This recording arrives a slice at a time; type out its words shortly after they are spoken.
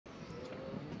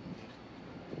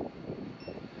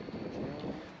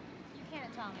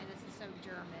telling me this is so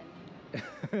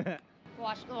German.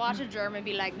 Watch a German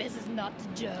be like, this is not the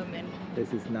German.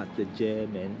 This is not the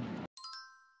German.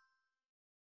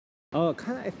 Oh,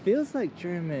 it feels like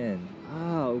German.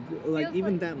 Oh, like Feels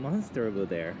even like- that monster over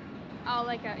there. Oh,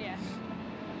 like a, yeah.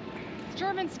 It's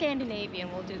German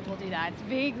Scandinavian. We'll do that. It's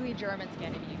vaguely German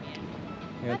Scandinavian.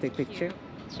 You wanna take a picture?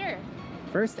 Cute. Sure.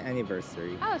 First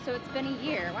anniversary. Oh, so it's been a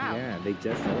year. Wow. Yeah, they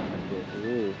just opened it.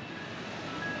 Ooh.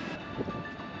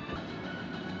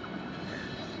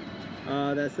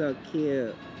 Oh, that's so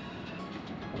cute.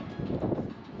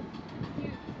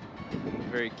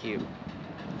 Very cute.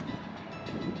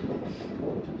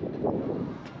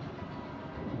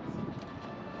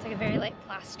 It's like a very light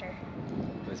plaster.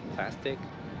 It's plastic?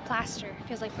 Plaster.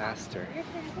 Feels like Plaster.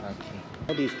 Okay.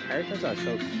 Oh, these characters are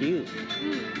so cute.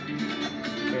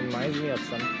 It reminds me of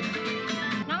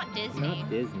something. Not Disney. Not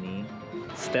Disney.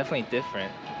 It's definitely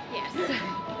different. Yes.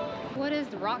 What is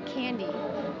the rock candy?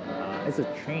 It's a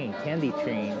train, candy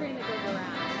train. Train that goes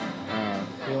around.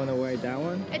 You want to wear that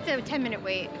one? It's a 10-minute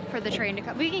wait for the train to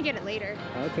come. We can get it later.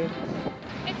 Okay.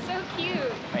 It's so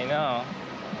cute. I know.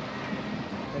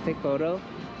 Can I take photo?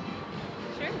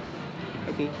 Sure.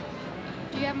 Okay.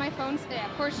 Do you have my phone? Yeah,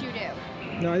 of course you do.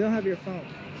 No, I don't have your phone.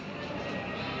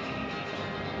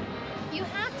 You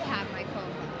have to have my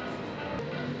phone.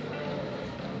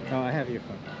 Oh, I have your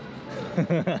phone.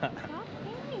 Stop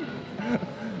saying.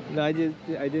 No, I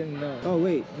didn't know. Oh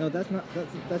wait, no, that's my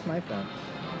phone.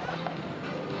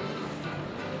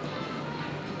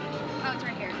 Oh, it's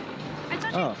right here. I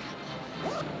touched Oh,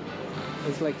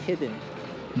 it's like hidden.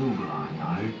 누가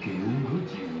날 깨운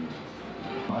거지?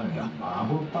 나는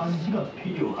마법 반지가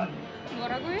필요하니 it.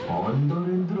 뭐라고요?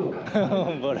 언더랜드로 가.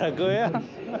 뭐라고요?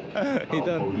 You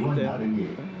don't need 거기와 to. 다르니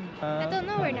I don't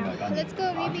know right now. Let's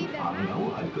go maybe the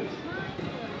반가워할 것이다.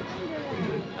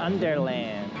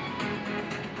 Underland.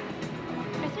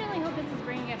 I certainly hope this is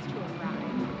bringing us to a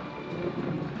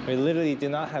ride. We literally do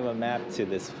not have a map to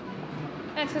this.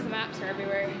 That's because the maps are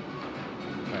everywhere.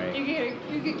 Right. You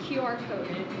get QR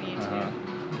coded if you need to.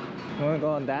 You want to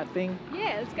go on that thing?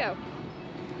 Yeah, let's go.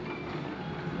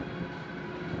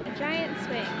 A giant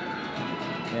swing.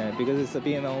 Yeah, because it's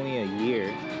been only a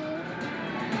year.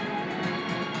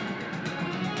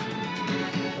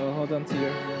 Oh, hold on to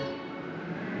your.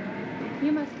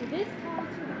 You must be this tall to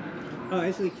ride. Oh, I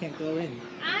actually can't go in.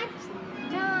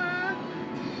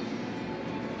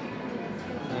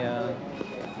 Yeah.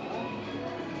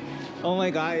 Oh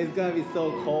my god, it's gonna be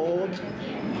so cold. Nope.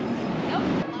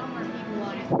 A lot more people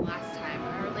on it than last time,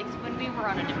 or like when we were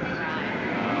on a different ride.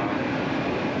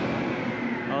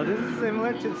 Oh, this is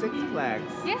similar to Six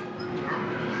Flags. Yeah.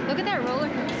 Look at that roller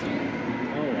coaster.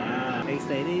 Oh wow.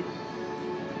 Excited?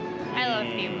 I love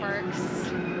theme parks.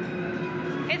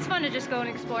 It's fun to just go and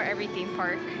explore every theme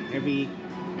park.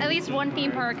 At least one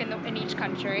theme park in each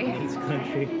country. in each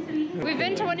country. We've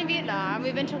been to one in Vietnam,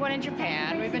 we've been to one in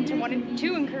Japan, we've been to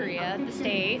two in Korea, the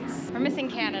States. We're missing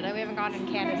Canada, we haven't gone in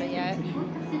Canada yet.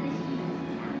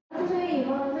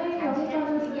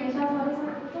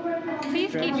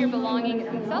 Please keep your belongings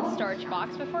in self-storage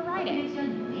box before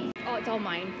riding. Oh, it's all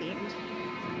mine themed.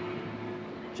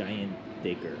 Giant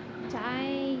digger.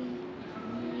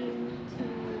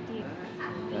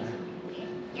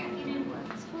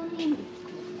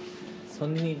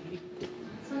 손님 입구.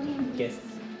 Guest.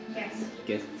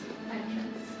 Guest.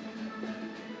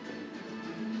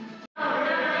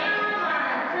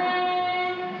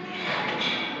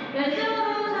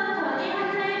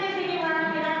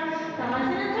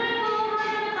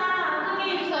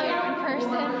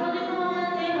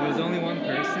 There's only one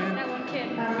person? That one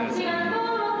kid. That's fine.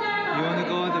 You want to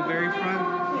go at the very front?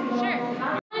 Sure.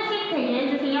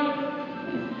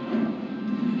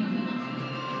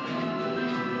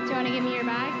 Do you want to give me your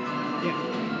bag? Yeah.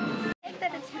 I like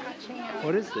that it's hatching out.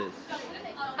 What is this?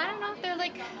 I don't know if they're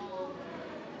like,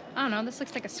 I don't know, this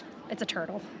looks like it's a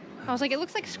turtle. I was like, it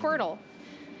looks like Squirtle.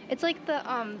 It's like the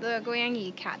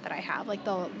Goyangi cat that I have, like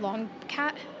the long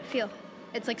cat feel.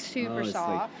 It's like super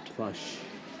soft. Like plush.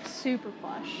 Super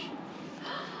plush.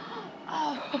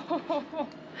 Oh,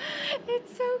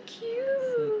 it's so cute.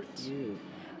 So cute.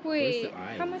 Wait, the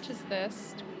eyes? how much is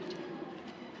this?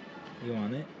 You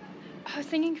want it? I was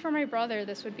thinking for my brother,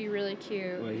 this would be really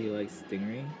cute. What, he likes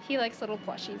stingray? He likes little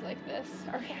plushies like this.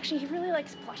 Or actually, he really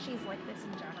likes plushies like this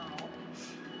in general.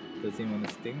 Does he want a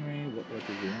stingray? What does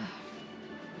he want?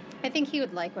 I think he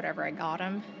would like whatever I got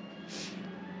him.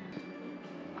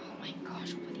 Oh my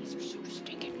gosh, oh, these are so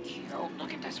stinking cute.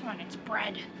 Look at this one, it's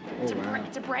bread. It's,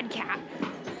 it's a bread cat.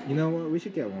 You know what? We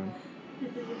should get one.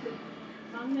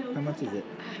 How much is it?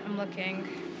 I'm looking.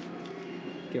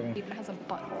 Get one. It even has a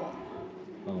butthole.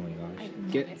 Oh my gosh.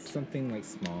 love Get it. something like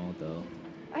small though.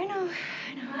 I know.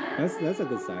 That's a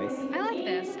good size. I like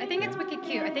this. I think it's wicked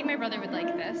cute. I think my brother would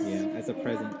like this. Yeah, as a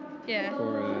present Yeah.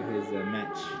 for his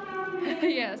match.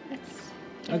 Yes. It's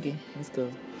Okay, let's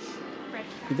go. red.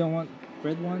 You don't want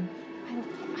red one?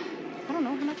 I don't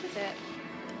know, how much is it?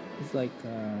 It's like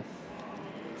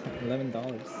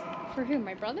 $11. For who?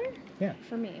 My brother? Yeah.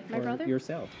 For me. My or brother?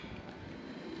 yourself.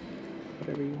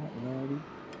 Whatever you want, Melody.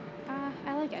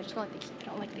 I like it. I just don't like the key. I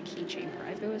don't like the keychain part.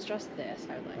 If it was just this,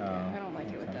 I would like it. I don't like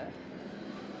it with the.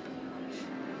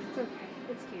 It's okay.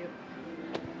 It's cute.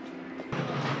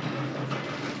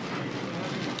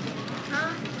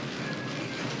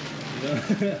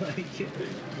 You don't like it?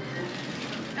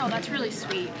 Oh, that's really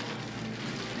sweet.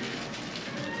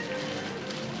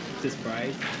 Just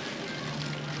fries?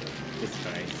 Just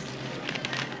fries.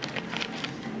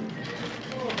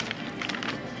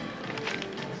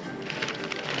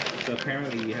 So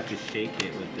apparently you have to shake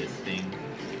it with this thing.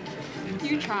 Inside.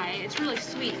 You try it. It's really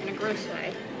sweet in a gross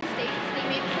way. They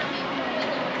make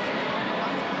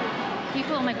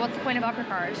people, I'm like, what's the point of upper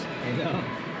cars? I know.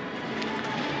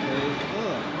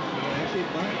 Oh, actually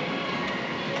fun.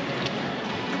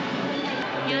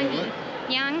 Young.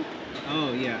 Young.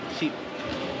 Oh yeah, cheap.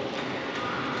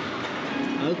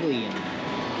 Ugly.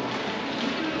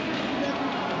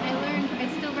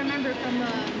 I still remember from the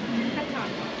Catan.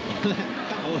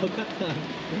 Oh, Catan.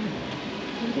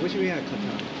 I wish we had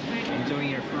Catan. Enjoying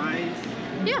your fries?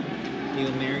 Yeah. You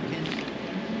American?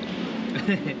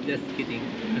 Just kidding.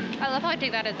 I love how I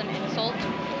take that as an insult.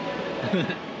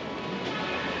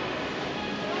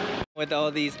 With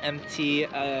all these empty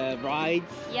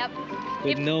rides Yep.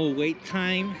 with no wait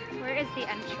time. Where is the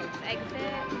entrance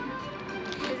exit?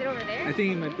 Is it over there? I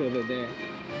think it might be over there.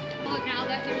 Look, now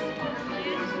that there's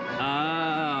farmland.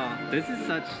 Oh, this is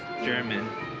such German.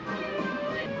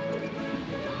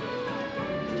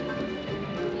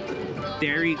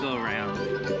 Dairy go round.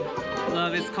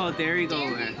 Love, it's called Dairy go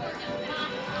round.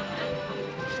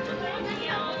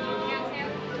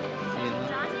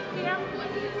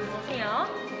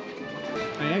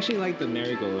 I actually like the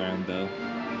merry-go-round though.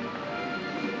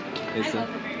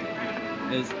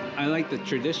 I like the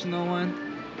traditional one,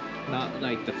 not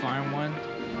like the farm one.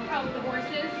 Oh, the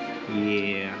horses?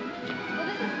 Yeah, Well,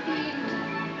 this is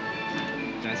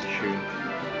themed. that's true.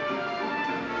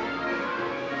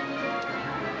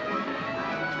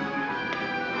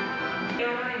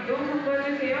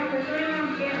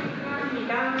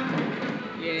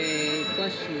 Yay,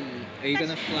 plushie. Are you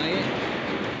gonna fly it?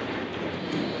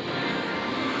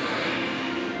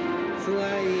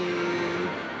 Fly.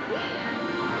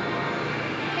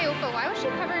 Hey, Oppa, why was she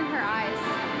covering her eyes?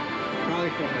 Probably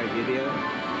for my video.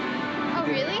 Oh,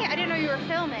 really? I didn't know you were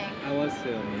filming. I was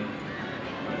filming.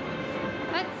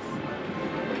 That's...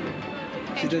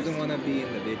 She doesn't want to be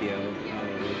in the video,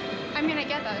 probably. I mean, I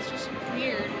get that. It's just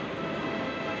weird.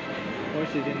 Or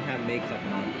she didn't have makeup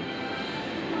on.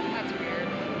 That's weird.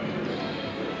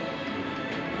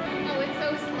 Oh, it's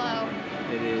so slow.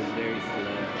 It is very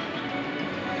slow.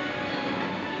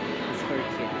 It's for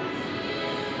kids.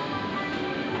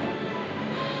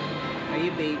 Are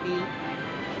you baby?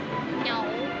 No.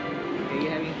 Are you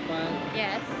having fun?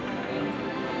 Yes. Oh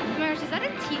my gosh, is that a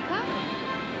teacup?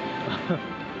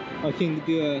 I can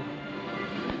do a...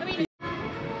 I mean...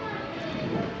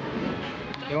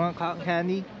 You want cotton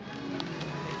candy?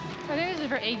 I think this is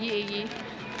for Eggy.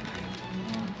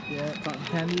 You want cotton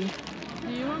candy? Do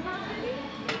you want coffee?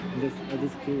 I'm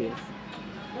just curious.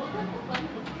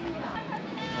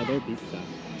 Other pizza.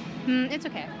 It's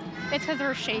okay. It's because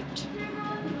they're shaped.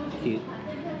 Cute.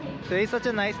 Today's such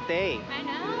a nice day. I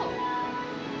know.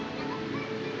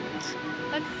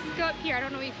 Let's go up here. I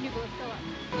don't know what you can do, but let's go up.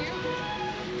 Here?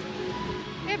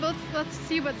 Okay, but let's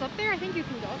see what's up there. I think you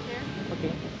can go up there.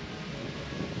 Okay.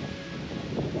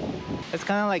 It's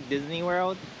kind of like Disney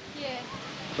World, Yeah.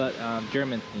 but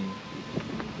German theme.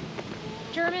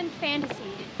 German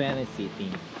fantasy. Fantasy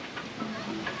theme.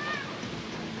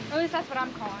 At least that's what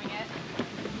I'm calling it.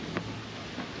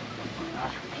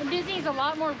 And Disney's a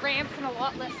lot more ramps and a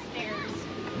lot less stairs.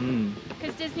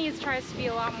 Because Disney tries to be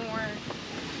a lot more...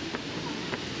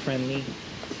 Friendly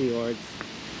towards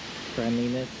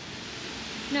friendliness.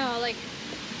 No, like,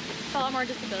 it's a lot more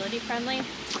disability friendly.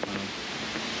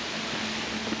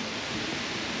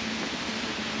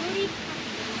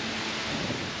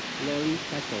 Lori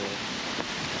Castle.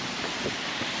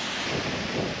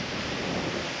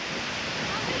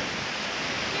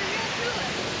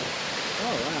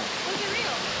 Oh wow. Those are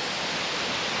real.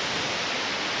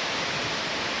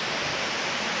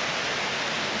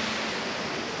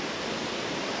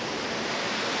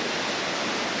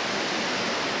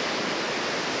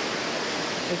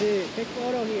 Take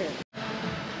photo here.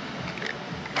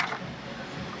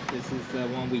 This is the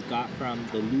one we got from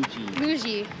the Luigi.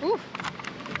 Luigi. Ooh.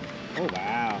 Oh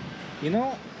wow. You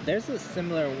know, there's a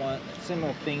similar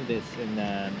thing this in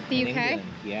the in UK? England.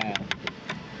 Yeah.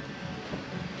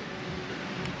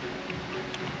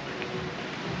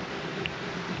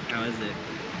 How is it?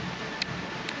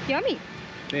 Yummy.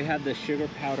 They have the sugar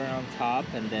powder on top,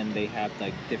 and then they have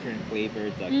like different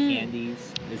flavored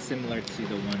candies. It's similar to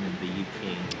the one in the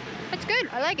UK. It's good.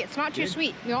 I like it. It's not too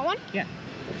sweet. You want one? Yeah.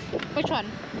 Which one?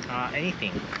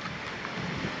 Anything.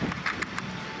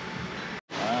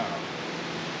 Wow.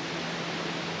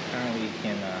 Apparently you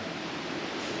can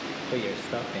put your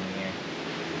stuff in here.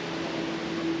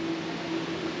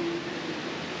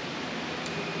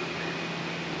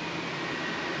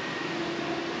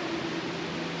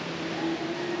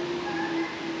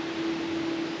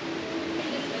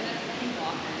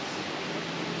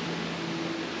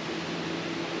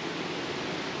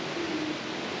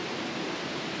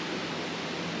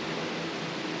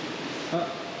 Oh,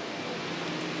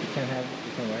 you can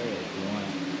wear it if you want.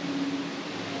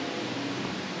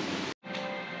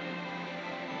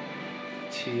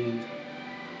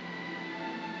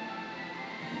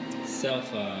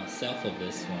 Self of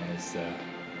this one is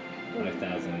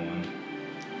 5,001.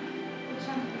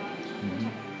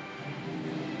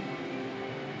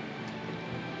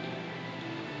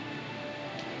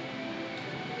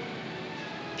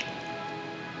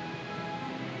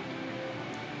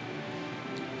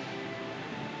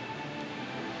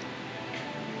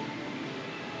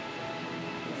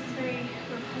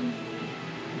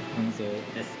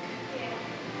 Rapunzel-esque.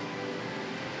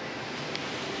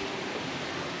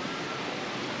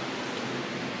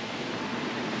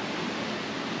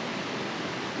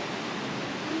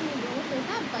 Is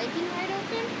that biking ride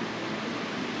open?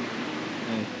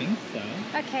 I think so.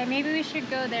 Okay, maybe we should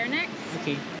go there next.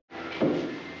 Okay.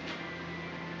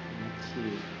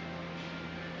 Cute.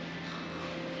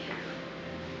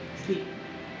 Sleep,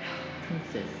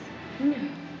 princess.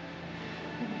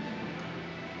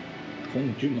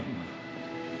 공주마마.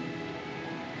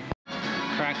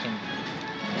 Kraken.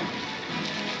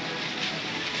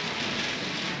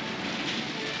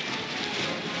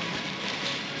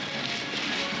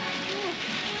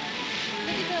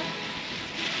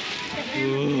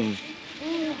 Ooh.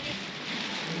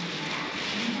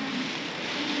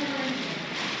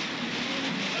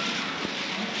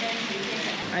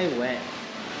 I wet.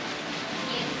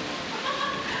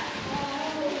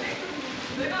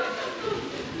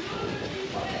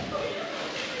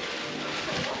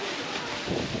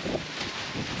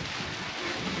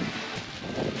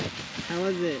 How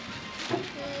was it?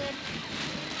 Good.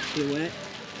 You wet?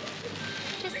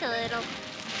 Just a little.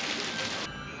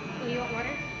 Oh, you want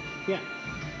water? Yeah.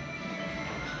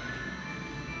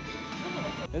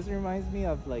 This reminds me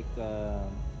of like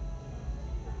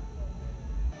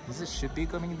this should be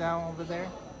coming down over there.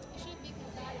 Should be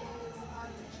because that is on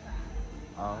the track.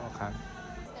 Oh, okay.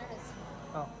 There is.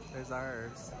 Oh, there's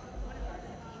ours.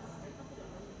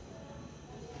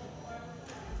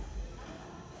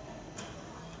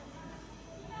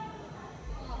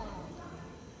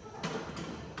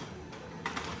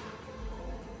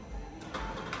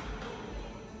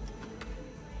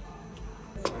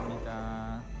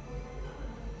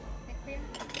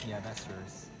 Yeah, that's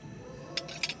yours.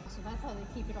 So that's how they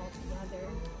keep it all together.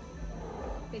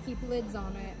 They keep lids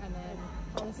on it, and then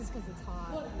this is because it's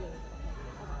hot.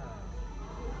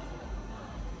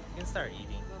 You can start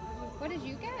eating. What did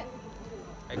you get?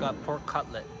 I got pork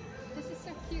cutlet. This is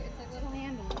so cute. It's like little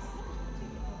handles.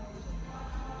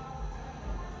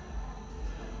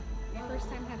 My first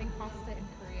time having pasta in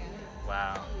Korea.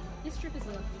 Wow. This trip is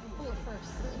full of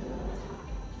firsts.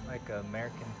 Like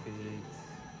American foods.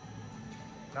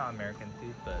 Not American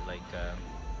food, but like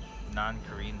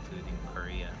non-Korean food in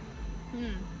Korea.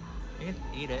 You can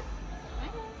eat it. I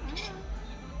know.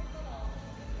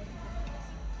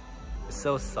 It's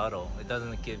so subtle. It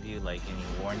doesn't give you like any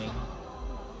warning.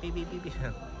 Beep, beep, beep, beep.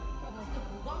 Sudden,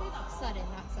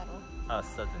 not subtle. Oh,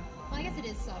 sudden. Well, I guess it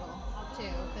is subtle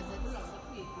too, because it's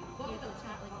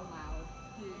not like loud.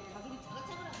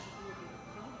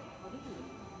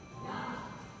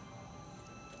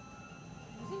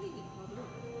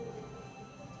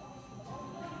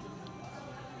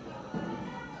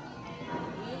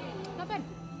 Not bad.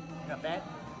 Not bad?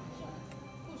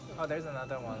 Oh, there's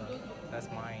another one. That's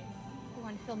mine. You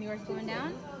want to film yours going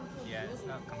down? Yeah, it's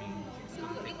not coming. It's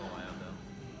gonna take a while though.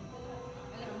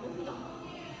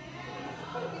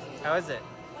 How is it?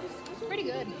 It's pretty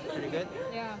good. Pretty good?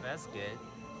 Yeah. That's good.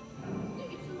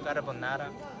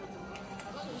 Carbonara.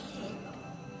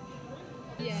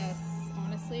 Yes,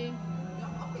 honestly,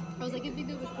 I was like, it'd be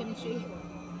good with kimchi.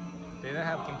 They don't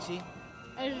have kimchi?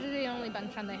 It's the only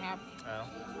banchan they have. Oh.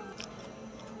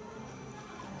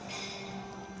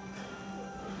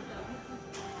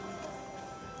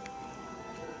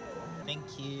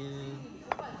 Thank you.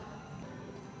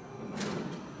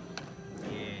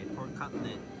 Yeah, pork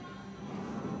cutlet.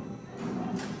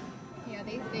 Yeah,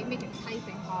 they make it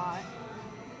piping hot.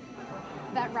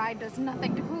 That ride does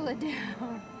nothing to cool it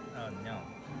down. Oh no.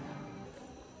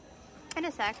 In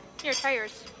a sec. Here, try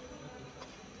yours.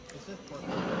 This is pork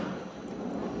cutlet.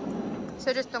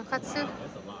 So just tonkatsu? Wow,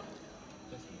 that's a lot.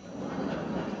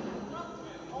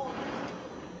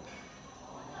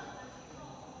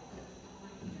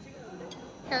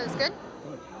 That was good?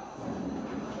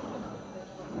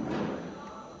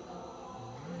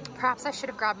 Perhaps I should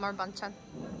have grabbed more banchan.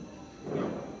 No,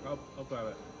 I'll grab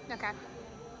it. Okay.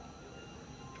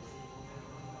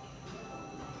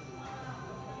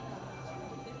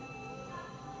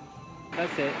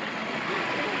 That's it.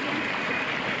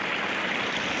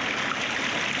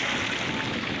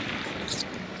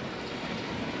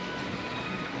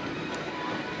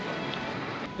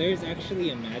 There's actually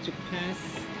a magic pass.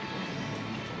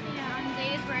 Yeah, on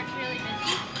days where it's really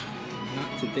busy.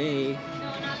 Not today. No,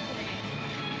 not today.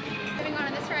 Haven't gone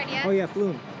on this ride yet. Oh yeah,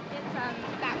 Flume. It's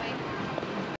that way.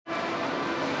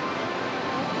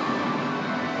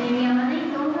 내면의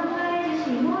이동 참가해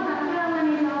주시고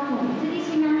남편안에서 몸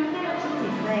들이시면 해결하실 수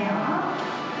있어요.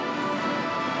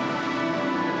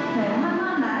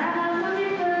 한번 날아간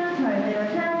소질은 절대로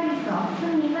퇴학할 수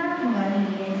없습니다. 중간에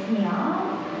이해해 주세요.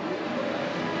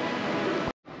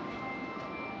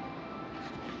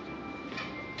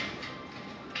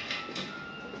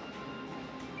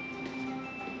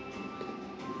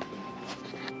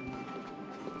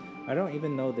 I don't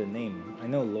even know the name. I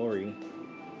know Lori.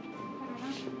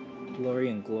 Lori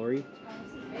and Glory.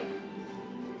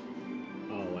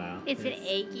 Oh wow. It's an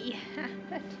eggy.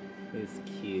 It's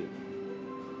cute.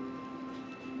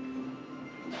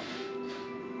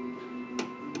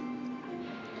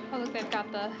 Oh look, they've got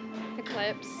the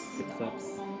clips. The clips.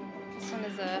 This one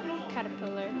is a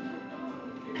caterpillar. I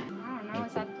don't know,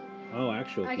 is that... Oh,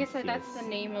 actual I guess BTS. that's the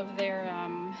name of their,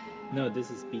 No, this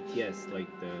is BTS, like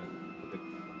the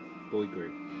boy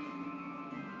group.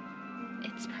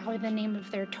 It's probably the name of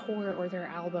their tour or their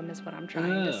album is what I'm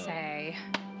trying to say.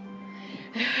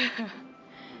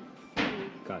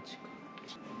 Gotcha.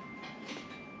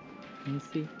 Let me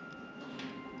see.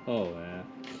 Oh,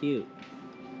 cute.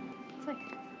 It's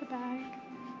like the bag.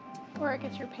 Or it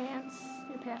gets your pants,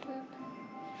 your pant loop.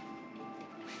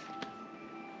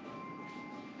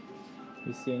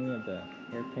 You see any of the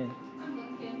hairpin? I'm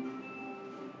looking.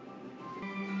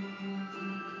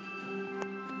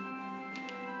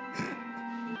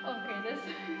 Okay, this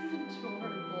is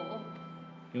adorable.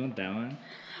 You want that one?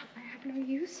 I have no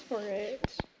use for it.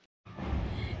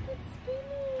 It's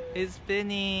spinning. It's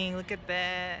spinning. Look at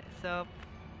that. So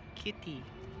cutie.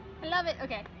 I love it.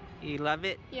 Okay. You love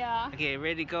it? Yeah. Okay,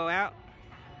 ready to go out?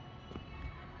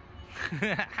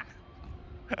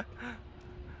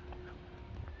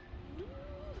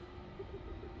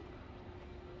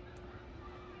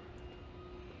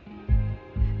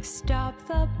 Stop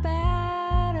the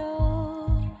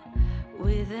battle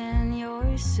within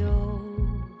your soul.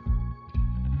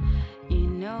 You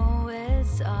know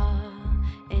it's all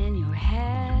in your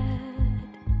head.